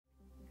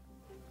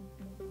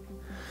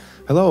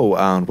Hello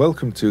and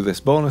welcome to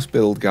this bonus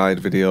build guide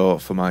video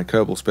for my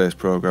Kerbal Space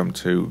Program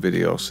 2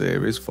 video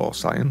series for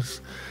science.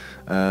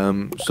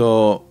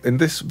 So in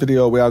this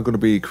video we are going to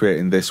be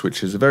creating this,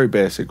 which is a very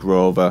basic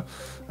rover.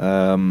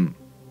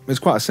 It's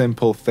quite a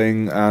simple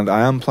thing, and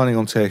I am planning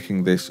on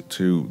taking this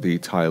to the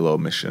Tylo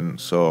mission.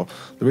 So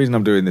the reason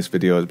I'm doing this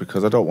video is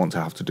because I don't want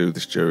to have to do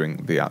this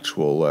during the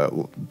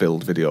actual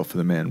build video for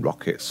the main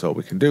rocket. So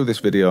we can do this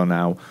video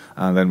now,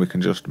 and then we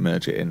can just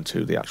merge it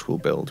into the actual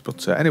build.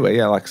 But anyway,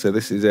 yeah, like I said,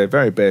 this is a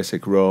very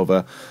basic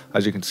rover.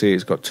 As you can see,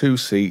 it's got two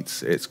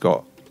seats. It's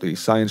got the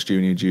Science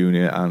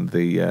Junior and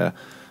the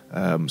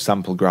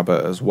sample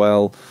grabber as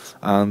well,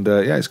 and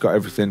yeah, it's got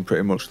everything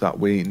pretty much that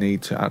we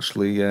need to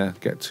actually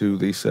get to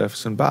the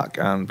surface and back.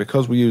 And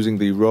because we're using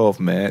the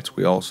Rover mate,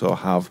 we also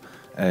have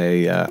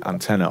a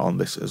antenna on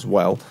this as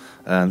well,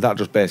 and that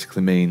just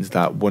basically means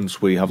that once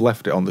we have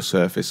left it on the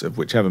surface of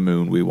whichever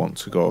moon we want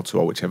to go to,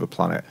 or whichever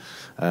planet,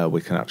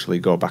 we can actually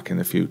go back in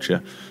the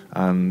future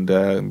and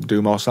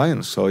do more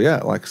science. So yeah,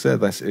 like I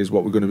said, this is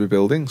what we're going to be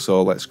building,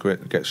 so let's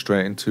get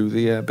straight into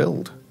the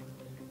build.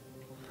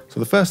 So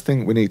the first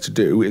thing we need to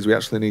do is we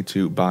actually need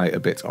to buy a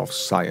bit of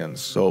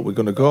science. So we're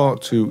going to go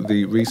to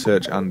the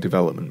Research and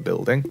Development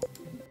building.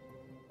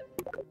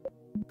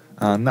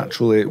 And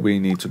naturally we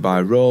need to buy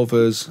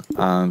rovers,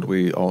 and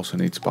we also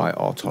need to buy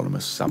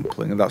autonomous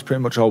sampling. And that's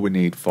pretty much all we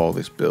need for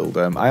this build.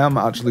 I am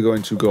actually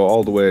going to go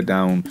all the way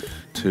down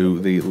to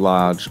the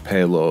large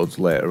payloads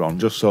later on,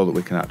 just so that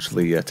we can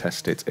actually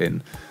test it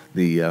in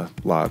the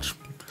large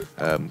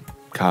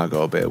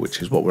cargo bay,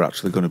 which is what we're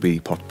actually going to be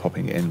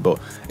popping it in. But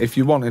if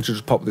you wanted to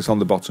just pop this on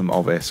the bottom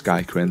of a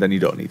sky crane, then you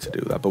don't need to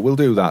do that, but we'll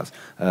do that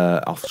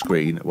off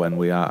screen when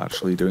we are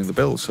actually doing the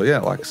build. So yeah,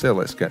 like I say,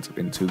 let's get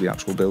into the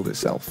actual build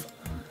itself.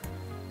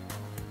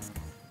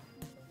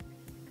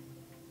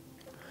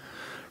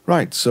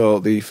 Right, so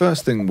the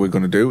first thing we're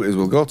going to do is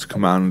we'll go to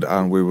command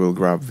and we will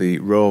grab the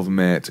Rover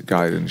mate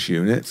guidance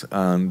unit,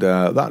 and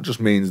that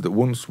just means that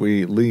once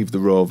we leave the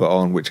rover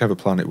on whichever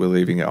planet we're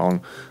leaving it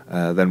on,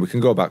 then we can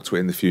go back to it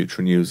in the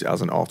future and use it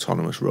as an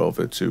autonomous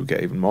rover to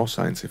get even more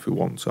science if we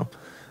want to.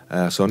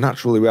 So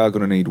naturally we are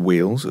going to need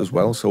wheels as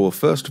well, so we'll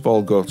first of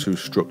all go to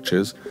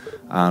structures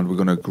and we're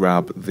going to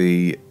grab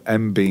the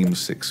M-beam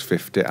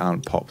 650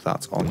 and pop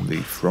that on the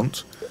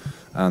front.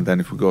 And then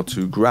if we go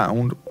to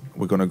ground,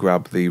 we're going to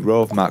grab the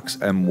Rover Max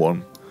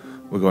M1.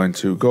 We're going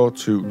to go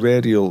to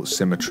radial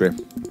symmetry,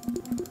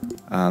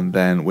 and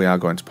then we are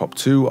going to pop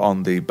 2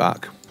 on the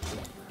back,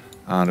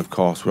 and of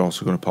course we're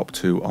also going to pop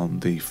 2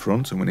 on the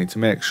front, and we need to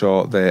make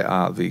sure they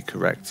are the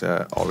correct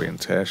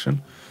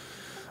orientation.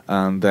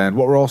 And then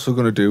what we're also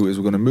going to do is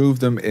we're going to move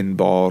them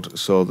inboard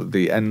so that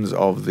the ends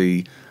of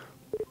the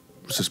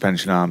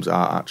suspension arms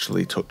are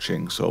actually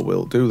touching. So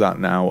we'll do that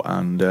now,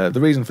 and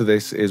the reason for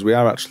this is we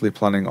are actually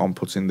planning on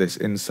putting this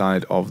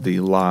inside of the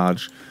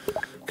large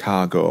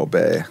cargo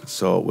bay,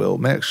 so we'll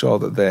make sure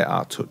that they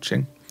are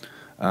touching.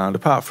 And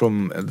apart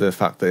from the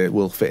fact that it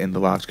will fit in the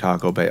large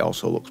cargo bay, it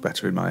also looks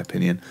better in my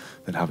opinion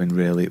than having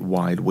really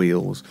wide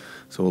wheels.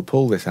 So we'll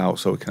pull this out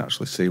so we can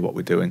actually see what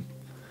we're doing.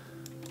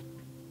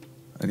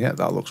 And yeah,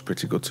 that looks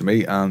pretty good to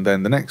me. And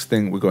then the next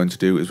thing we're going to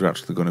do is we're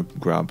actually going to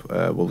grab,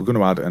 well, we're going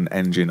to add an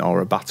engine or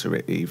a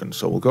battery even.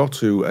 So we'll go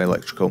to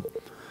electrical,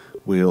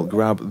 we'll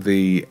grab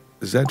the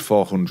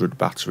Z400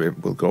 battery,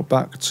 we'll go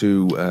back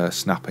to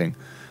snapping,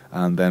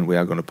 and then we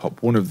are going to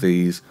pop one of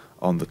these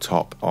on the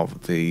top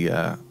of the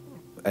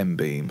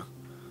M-beam,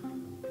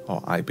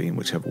 or I-beam,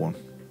 whichever one.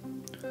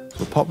 So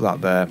we'll pop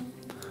that there.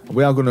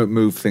 We are going to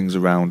move things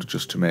around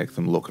just to make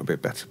them look a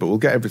bit better, but we'll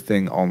get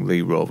everything on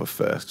the rover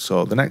first.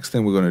 So the next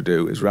thing we're going to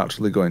do is we're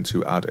actually going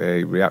to add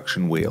a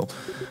reaction wheel.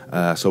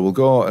 So we'll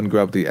go and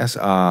grab the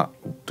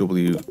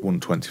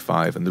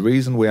SRW125, and the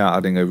reason we are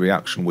adding a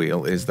reaction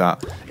wheel is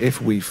that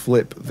if we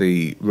flip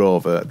the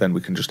rover, then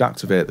we can just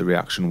activate the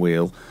reaction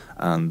wheel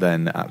and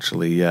then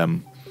actually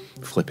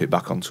flip it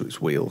back onto its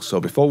wheel.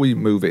 So before we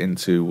move it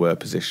into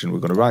position, we're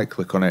going to right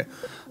click on it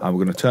and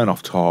we're going to turn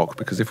off torque,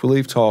 because if we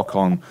leave torque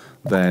on,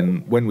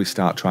 then when we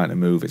start trying to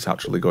move, it's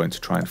actually going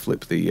to try and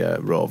flip the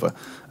rover.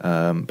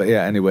 But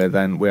yeah, anyway,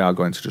 then we are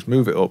going to just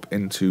move it up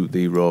into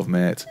the Rover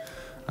mate,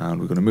 and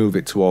we're going to move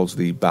it towards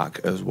the back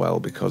as well,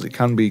 because it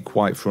can be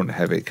quite front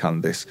heavy, can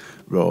this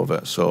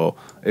rover. So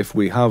if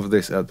we have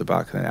this at the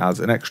back, then it adds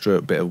an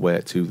extra bit of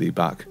weight to the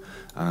back,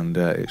 and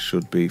it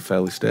should be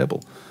fairly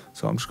stable.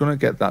 So I'm just going to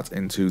get that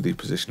into the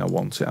position I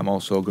want it. I'm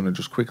also going to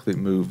just quickly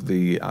move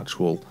the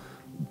actual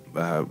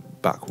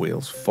back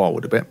wheels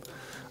forward a bit.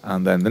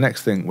 And then the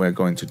next thing we're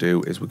going to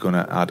do is we're going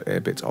to add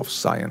a bit of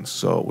science.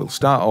 So we'll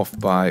start off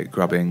by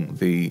grabbing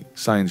the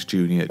Science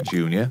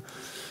Junior.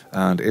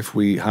 And if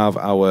we have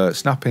our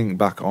snapping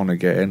back on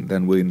again,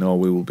 then we know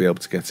we will be able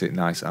to get it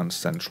nice and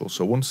central.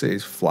 So once it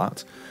is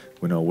flat,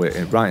 we know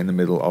we're right in the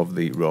middle of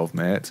the Rover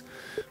mate.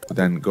 We're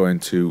then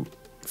going to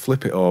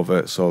flip it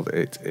over so that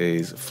it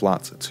is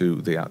flat to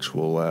the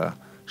actual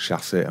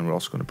chassis, and we're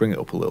also going to bring it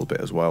up a little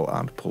bit as well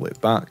and pull it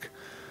back.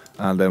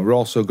 And then we're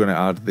also going to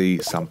add the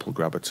sample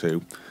grabber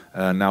too.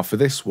 Now for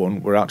this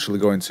one, we're actually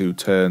going to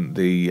turn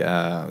the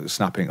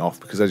snapping off,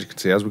 because as you can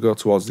see, as we go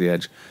towards the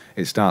edge,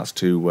 it starts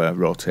to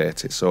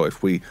rotate it. So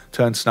if we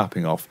turn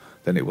snapping off,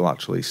 then it will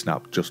actually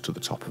snap just to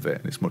the top of it,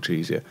 and it's much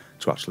easier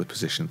to actually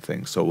position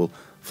things. So we'll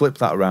flip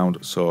that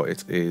around so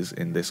it is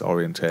in this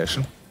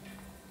orientation.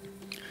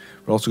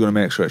 We're also going to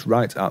make sure it's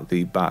right at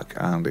the back,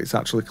 and it's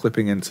actually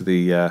clipping into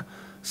the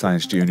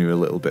Science Junior a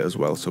little bit as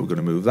well. So we're going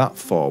to move that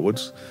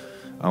forwards,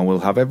 and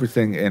we'll have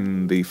everything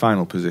in the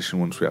final position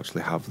once we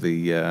actually have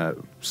the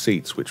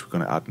seats, which we're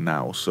going to add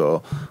now.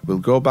 So we'll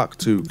go back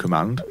to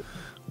command,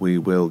 we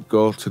will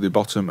go to the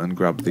bottom and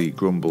grab the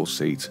grumble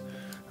seat,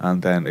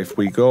 and then if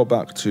we go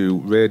back to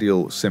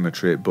radial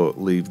symmetry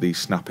but leave the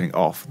snapping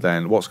off,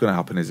 then what's going to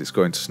happen is it's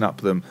going to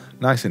snap them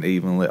nice and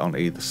evenly on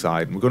either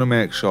side. And we're going to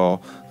make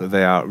sure that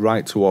they are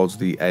right towards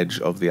the edge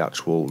of the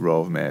actual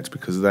Rover mate,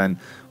 because then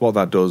what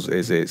that does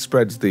is it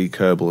spreads the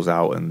Kerbals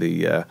out, and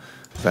their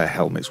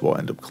helmets won't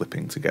end up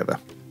clipping together.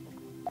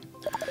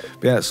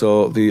 But yeah,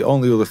 so the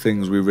only other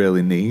things we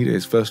really need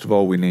is, first of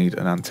all, we need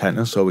an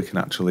antenna so we can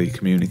actually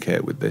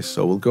communicate with this.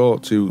 So we'll go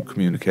to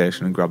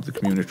communication and grab the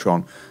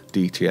Communitron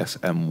DTS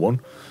M1,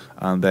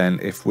 and then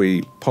if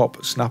we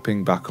pop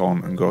snapping back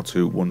on and go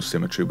to 1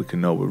 symmetry, we can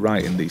know we're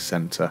right in the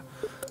centre.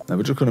 Now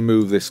we're just going to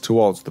move this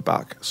towards the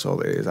back so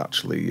that it is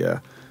actually,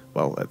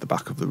 well, at the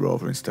back of the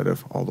Rover instead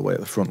of all the way at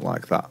the front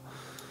like that.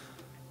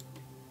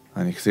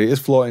 And you can see it is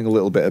floating a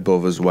little bit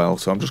above as well,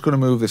 so I'm just going to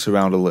move this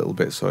around a little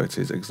bit so it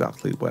is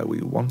exactly where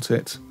we want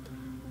it.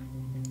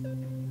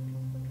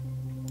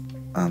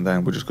 And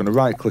then we're just going to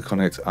right click on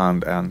it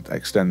and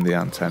extend the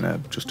antenna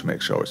just to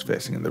make sure it's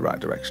facing in the right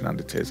direction, and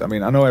it is. I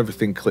mean, I know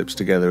everything clips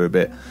together a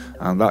bit,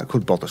 and that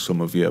could bother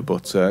some of you,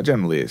 but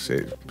generally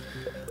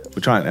we're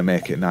trying to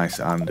make it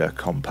nice and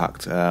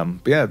compact.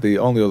 But yeah, the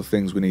only other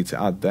things we need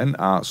to add then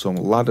are some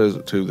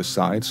ladders to the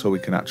side so we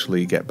can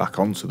actually get back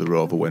onto the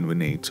Rover when we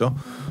need to.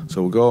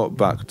 So we'll go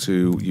back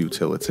to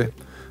utility,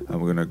 and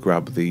we're going to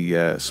grab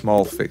the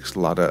small fixed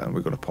ladder, and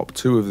we're going to pop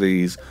 2 of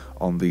these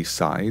on the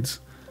sides,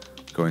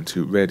 going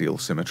to radial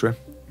symmetry.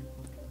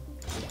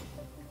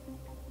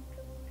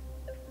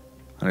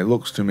 And it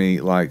looks to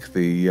me like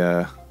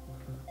the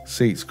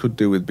seats could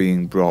do with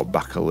being brought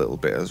back a little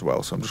bit as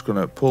well, so I'm just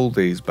going to pull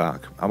these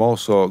back. I'm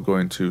also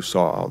going to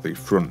sort out the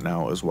front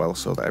now as well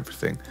so that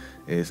everything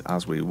is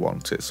as we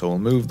want it. So we'll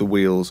move the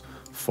wheels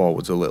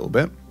forwards a little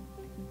bit.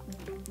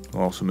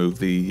 We'll also move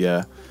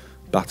the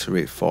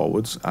battery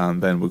forwards,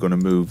 and then we're going to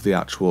move the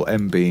actual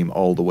M-beam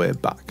all the way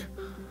back.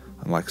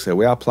 And like I say,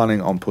 we are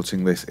planning on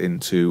putting this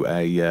into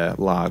a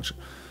large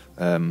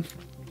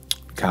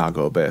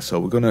cargo bay, so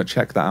we're going to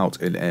check that out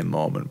in a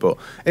moment. But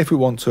if we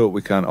want to,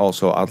 we can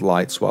also add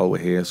lights while we're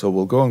here. So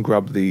we'll go and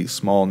grab the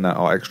small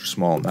or extra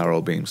small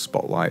narrow beam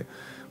spotlight.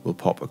 We'll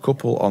pop a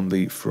couple on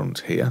the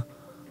front here,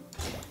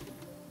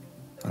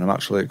 and I'm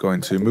actually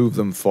going to move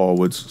them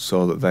forwards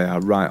so that they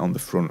are right on the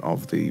front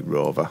of the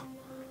Rover.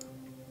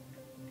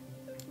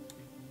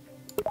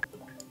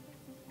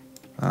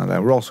 And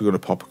then we're also going to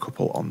pop a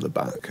couple on the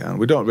back, and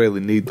we don't really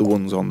need the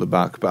ones on the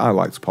back, but I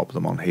like to pop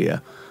them on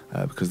here.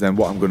 Because then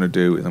what I'm going to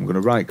do is I'm going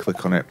to right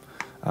click on it,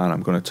 and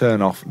I'm going to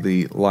turn off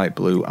the light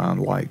blue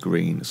and light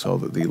green so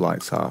that the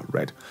lights are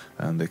red,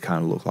 and they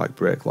kind of look like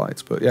brake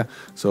lights. But yeah,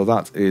 so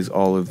that is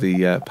all of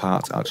the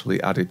parts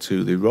actually added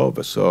to the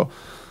Rover. So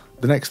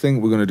the next thing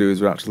we're going to do is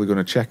we're actually going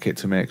to check it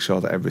to make sure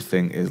that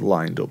everything is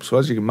lined up. So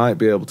as you might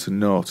be able to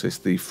notice,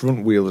 the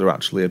front wheels are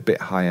actually a bit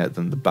higher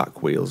than the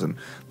back wheels, and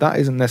that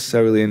isn't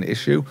necessarily an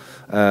issue.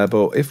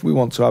 But if we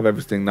want to have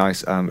everything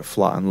nice and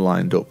flat and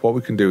lined up, what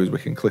we can do is we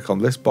can click on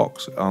this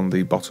box on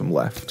the bottom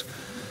left,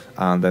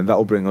 and then that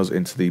will bring us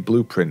into the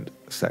blueprint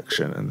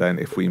section. And then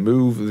if we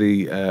move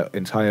the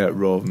entire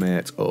Rover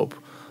mate up,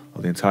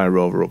 or the entire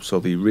Rover up, so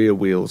the rear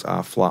wheels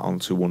are flat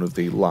onto one of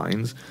the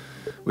lines,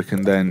 we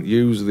can then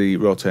use the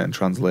rotate and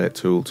translate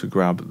tool to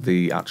grab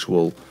the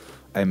actual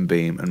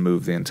M-beam and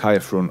move the entire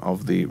front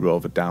of the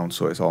Rover down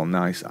so it's all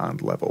nice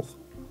and level.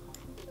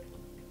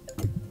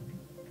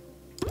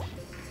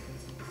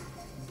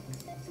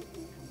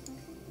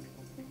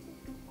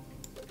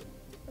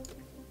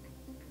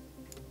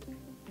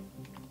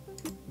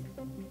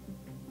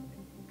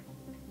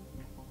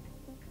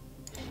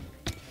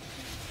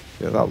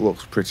 Yeah, that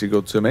looks pretty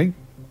good to me.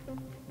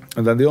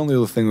 And then the only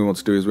other thing we want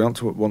to do is we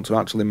want to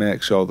actually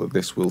make sure that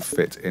this will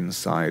fit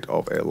inside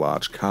of a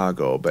large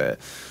cargo bay.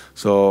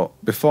 So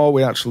before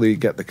we actually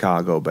get the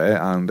cargo bay,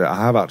 and I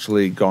have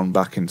actually gone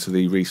back into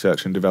the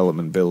research and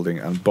development building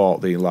and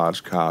bought the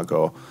large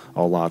cargo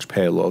or large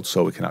payload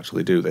so we can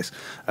actually do this.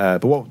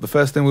 But the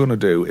first thing we're going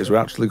to do is we're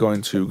actually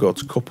going to go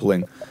to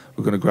coupling.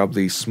 We're going to grab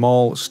the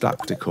small stack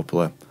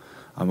decoupler,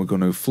 and we're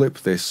going to flip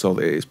this so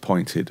that it is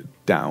pointed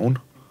down.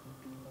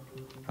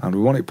 And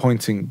we want it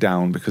pointing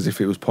down because if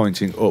it was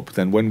pointing up,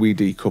 then when we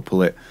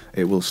decouple it,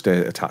 it will stay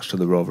attached to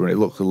the Rover and it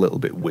looks a little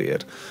bit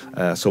weird.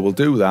 So we'll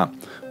do that.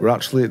 We're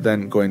actually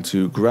then going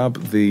to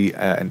grab the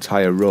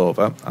entire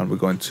Rover, and we're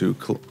going to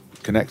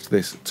connect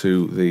this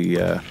to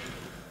the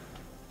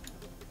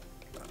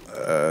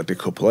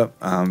decoupler,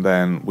 and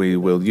then we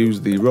will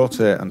use the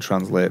rotate and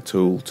translate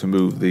tool to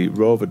move the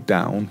rover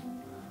down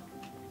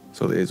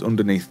so that it's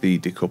underneath the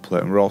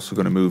decoupler, and we're also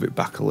going to move it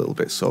back a little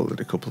bit so that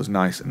the decoupler is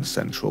nice and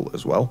central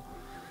as well.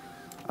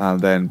 And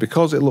then,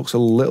 because it looks a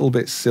little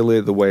bit silly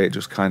the way it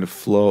just kind of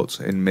floats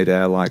in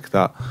midair like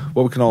that,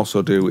 what we can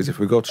also do is if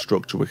we go to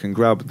structure, we can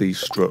grab these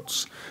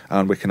struts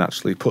and we can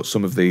actually put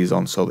some of these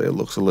on so that it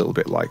looks a little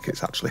bit like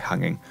it's actually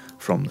hanging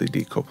from the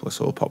decoupler.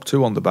 So we'll pop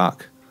 2 on the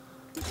back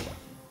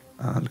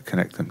and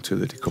connect them to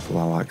the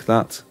decoupler like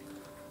that.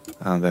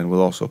 And then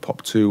we'll also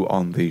pop 2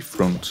 on the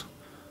front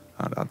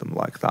and add them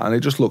like that, and it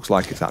just looks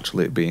like it's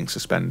actually being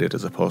suspended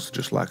as opposed to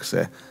just, like I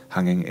say,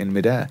 hanging in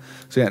midair.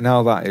 So yeah,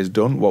 now that is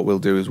done, what we'll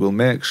do is we'll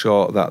make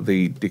sure that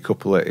the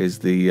decoupler is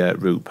the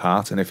root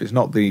part, and if it's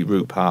not the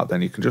root part,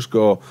 then you can just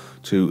go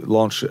to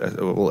launch,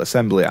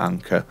 assembly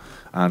anchor,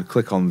 and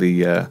click on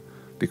the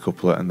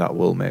decoupler, and that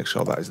will make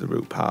sure that is the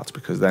root part,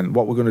 because then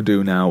what we're going to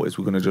do now is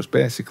we're going to just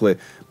basically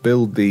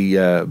build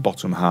the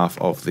bottom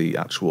half of the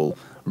actual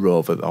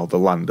rover, or the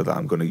lander that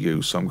I'm going to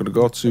use. So I'm going to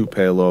go to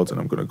payloads and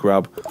I'm going to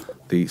grab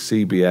the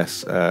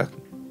CBS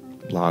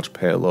large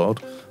payload,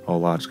 or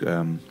large,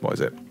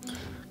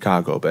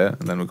 cargo bay,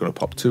 and then we're going to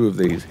pop 2 of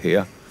these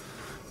here.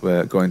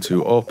 We're going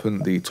to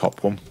open the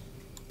top one,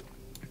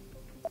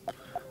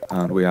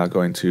 and we are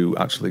going to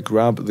actually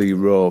grab the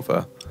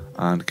rover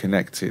and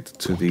connect it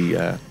to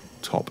the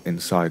top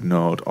inside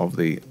node of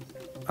the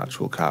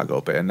actual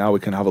cargo bay, and now we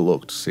can have a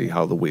look to see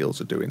how the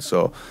wheels are doing.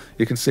 So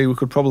you can see we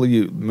could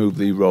probably move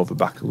the rover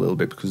back a little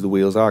bit because the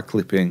wheels are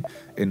clipping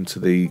into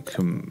the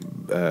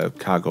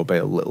cargo bay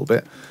a little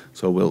bit,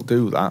 so we'll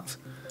do that.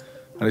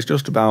 And it's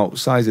just about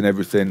sizing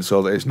everything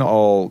so that it's not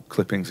all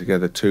clipping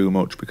together too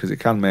much, because it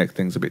can make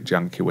things a bit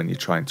janky when you're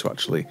trying to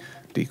actually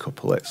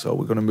decouple it. So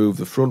we're going to move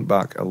the front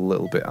back a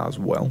little bit as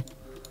well.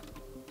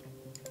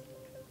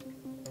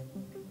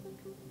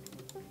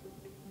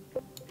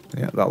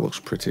 Yeah, that looks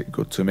pretty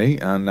good to me.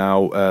 And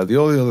now the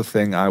only other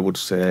thing I would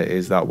say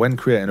is that when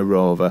creating a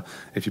rover,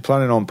 if you're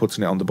planning on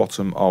putting it on the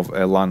bottom of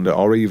a lander,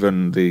 or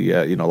even the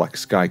like a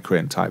sky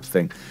crane type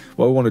thing,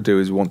 what we want to do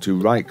is we want to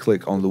right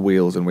click on the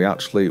wheels, and we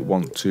actually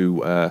want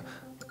to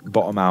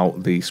bottom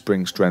out the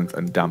spring strength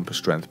and damper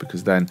strength,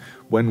 because then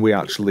when we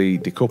actually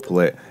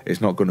decouple it,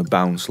 it's not going to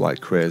bounce like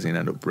crazy and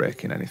end up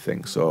breaking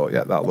anything. So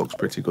yeah, that looks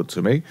pretty good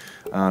to me.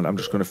 And I'm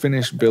just going to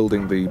finish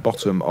building the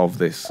bottom of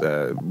this,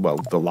 the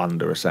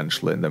lander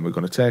essentially, and then we're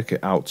going to take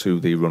it out to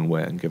the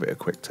runway and give it a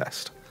quick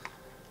test.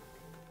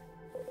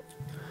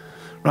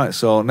 Right,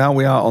 so now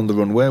we are on the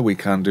runway, we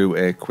can do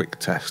a quick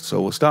test.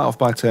 So we'll start off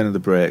by turning the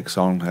brakes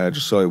on,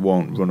 just so it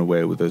won't run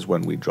away with us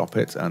when we drop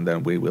it, and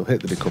then we will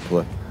hit the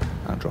decoupler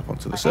and drop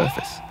onto the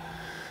surface.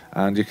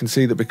 And you can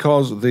see that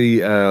because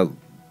the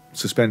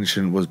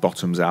suspension was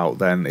bottoms out,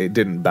 then it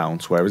didn't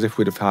bounce, whereas if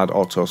we'd have had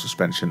auto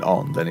suspension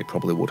on, then it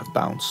probably would have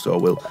bounced. So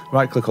we'll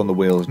right click on the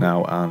wheels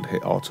now and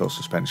hit auto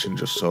suspension,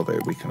 just so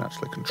that we can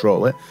actually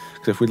control it,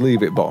 because if we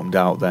leave it bottomed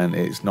out, then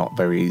it's not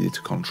very easy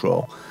to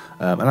control.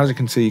 And as you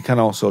can see, you can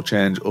also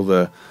change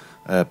other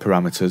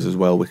parameters as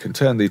well. We can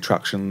turn the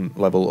traction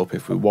level up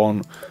if we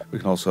want. We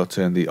can also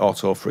turn the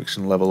auto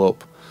friction level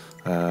up.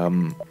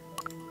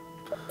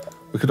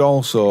 We could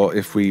also,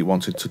 if we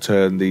wanted to,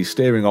 turn the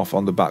steering off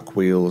on the back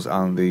wheels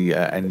and the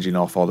engine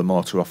off, or the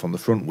motor off on the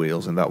front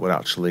wheels, and that would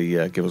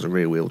actually give us a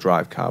rear-wheel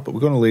drive car. But we're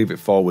going to leave it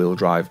 4-wheel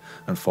drive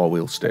and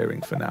 4-wheel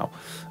steering for now.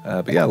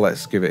 But yeah,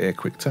 let's give it a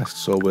quick test.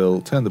 So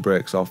we'll turn the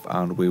brakes off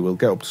and we will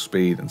get up to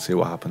speed and see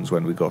what happens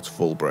when we go to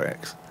full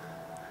brakes.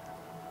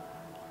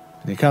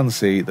 And you can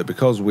see that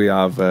because we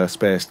have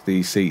spaced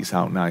the seats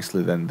out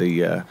nicely, then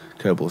the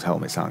Kerbal's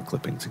helmets aren't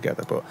clipping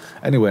together. But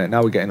anyway,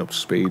 now we're getting up to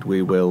speed,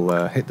 we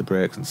will hit the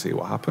brakes and see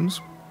what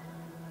happens.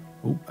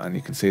 Ooh, and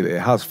you can see that it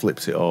has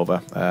flipped it over.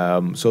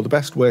 So the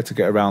best way to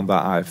get around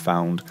that, I've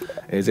found,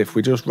 is if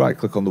we just right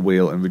click on the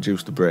wheel and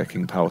reduce the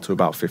braking power to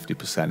about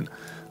 50%,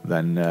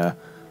 then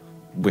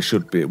we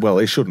should be, well,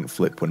 it shouldn't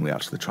flip when we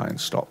actually try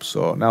and stop.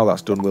 So now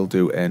that's done, we'll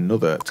do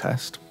another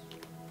test.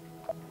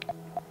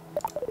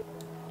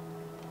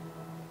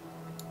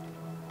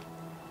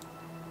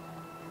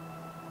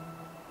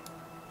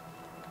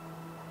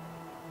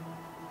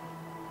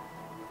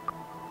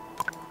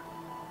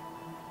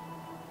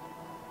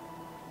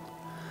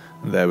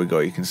 There we go,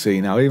 you can see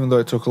now, even though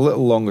it took a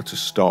little longer to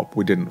stop,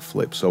 we didn't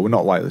flip, so we're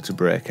not likely to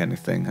break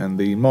anything. And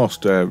the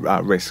most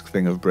at-risk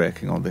thing of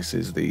breaking on this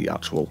is the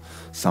actual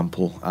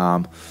sample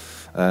arm.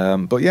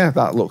 But yeah,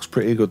 that looks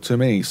pretty good to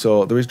me.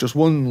 So there is just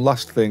one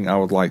last thing I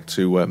would like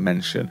to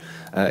mention.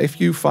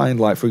 If you find,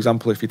 like, for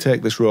example, if you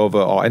take this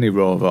rover or any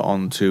rover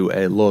onto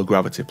a low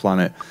gravity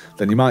planet,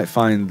 then you might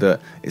find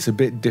that it's a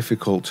bit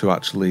difficult to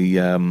actually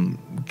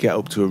get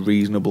up to a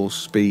reasonable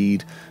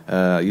speed.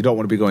 You don't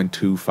want to be going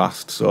too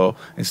fast, so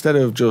instead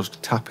of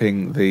just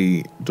tapping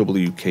the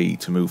W key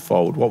to move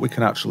forward, what we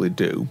can actually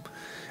do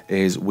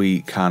is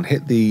we can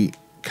hit the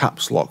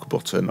caps lock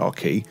button or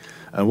key,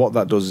 and what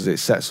that does is it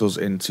sets us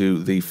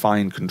into the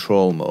fine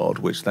control mode,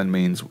 which then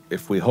means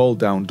if we hold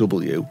down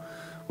W,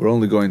 we're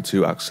only going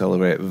to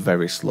accelerate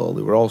very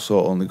slowly. We're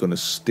also only going to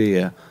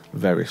steer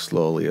very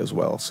slowly as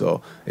well.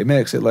 So it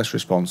makes it less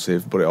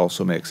responsive, but it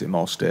also makes it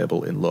more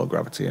stable in low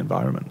gravity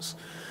environments.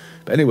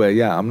 But anyway,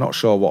 yeah, I'm not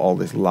sure what all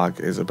this lag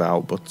is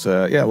about, but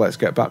yeah, let's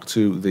get back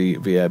to the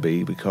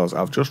VAB, because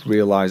I've just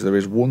realised there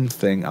is one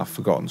thing I've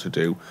forgotten to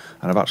do,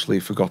 and I've actually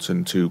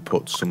forgotten to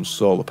put some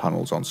solar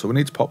panels on. So we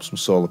need to pop some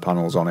solar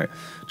panels on it,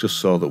 just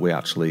so that we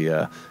actually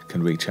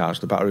can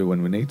recharge the battery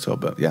when we need to.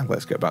 But yeah,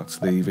 let's get back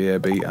to the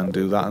VAB and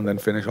do that, and then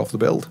finish off the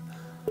build.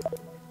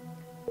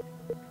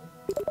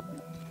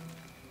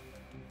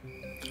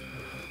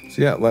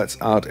 So yeah, let's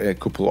add a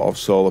couple of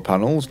solar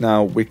panels.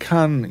 Now, we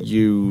can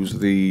use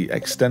the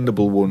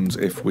extendable ones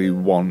if we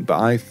want, but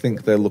I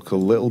think they look a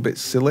little bit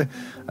silly.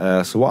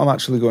 So what I'm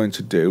actually going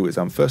to do is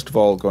I'm first of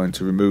all going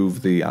to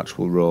remove the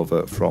actual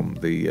rover from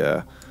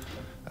the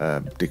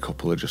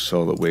decoupler, just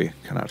so that we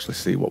can actually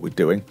see what we're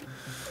doing.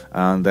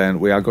 And then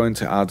we are going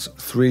to add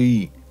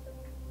 3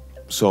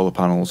 solar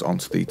panels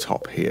onto the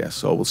top here.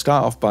 So we'll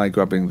start off by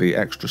grabbing the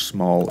extra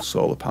small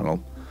solar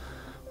panel.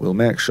 We'll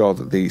make sure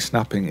that the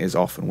snapping is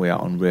off and we are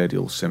on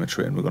radial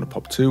symmetry, and we're going to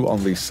pop 2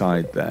 on the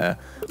side there.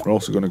 We're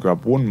also going to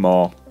grab 1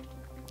 more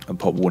and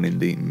pop 1 in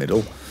the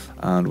middle,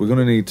 and we're going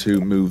to need to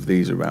move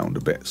these around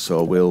a bit.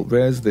 So we'll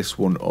raise this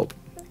one up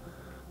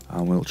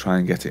and we'll try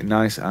and get it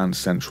nice and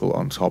central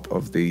on top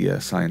of the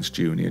Science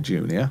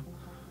Junior.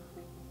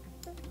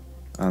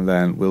 And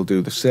then we'll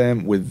do the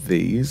same with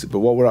these, but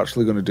what we're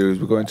actually going to do is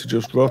we're going to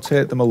just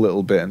rotate them a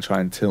little bit and try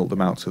and tilt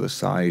them out to the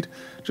side.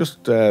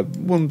 Just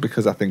 1,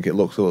 because I think it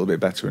looks a little bit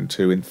better, and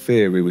 2, in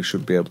theory we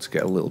should be able to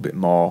get a little bit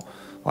more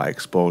like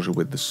exposure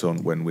with the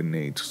sun when we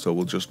need. So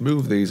we'll just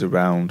move these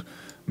around,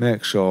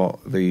 make sure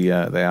they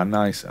are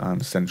nice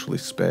and centrally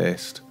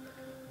spaced,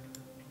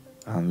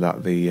 and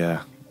that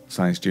the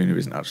Science Junior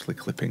isn't actually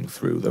clipping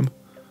through them.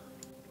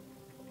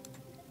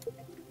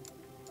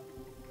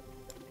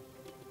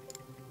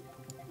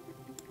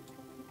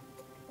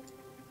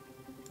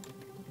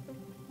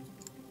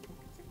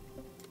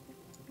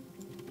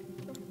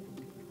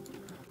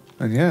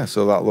 And yeah,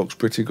 so that looks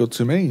pretty good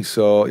to me.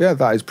 So yeah,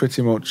 that is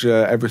pretty much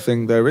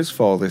everything there is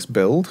for this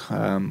build.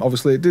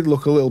 Obviously, it did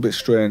look a little bit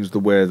strange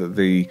the way that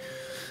the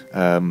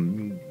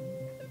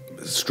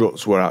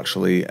struts were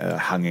actually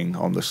hanging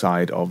on the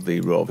side of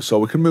the rover. So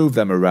we can move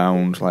them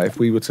around. Like if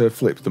we were to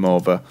flip them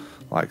over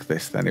like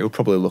this, then it would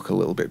probably look a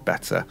little bit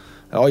better.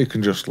 Or you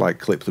can just like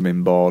clip them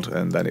inboard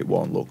and then it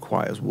won't look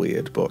quite as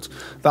weird. But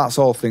that's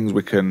all things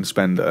we can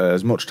spend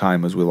as much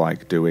time as we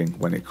like doing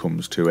when it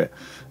comes to it.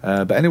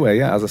 But anyway,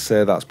 yeah, as I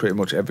say, that's pretty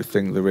much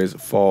everything there is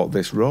for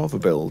this rover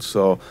build.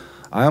 So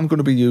I am going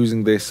to be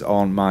using this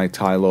on my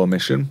Tylo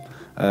mission.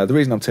 The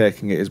reason I'm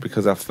taking it is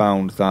because I've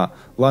found that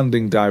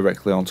landing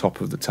directly on top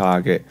of the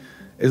target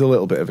is a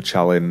little bit of a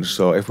challenge.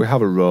 So if we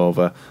have a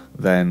rover,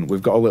 then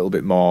we've got a little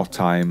bit more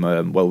time,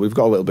 we've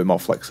got a little bit more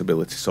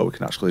flexibility, so we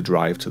can actually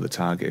drive to the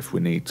target if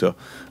we need to.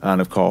 And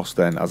of course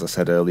then, as I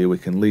said earlier, we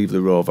can leave the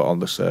rover on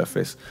the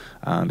surface,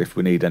 and if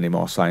we need any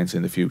more science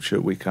in the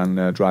future, we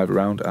can drive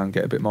around and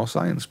get a bit more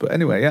science. But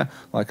anyway, yeah,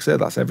 like I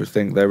said, that's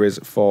everything there is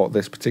for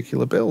this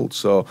particular build.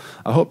 So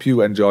I hope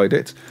you enjoyed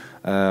it.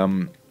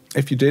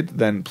 If you did,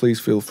 then please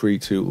feel free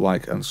to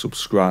like and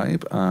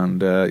subscribe,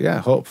 and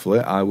yeah, hopefully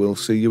I will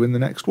see you in the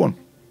next one.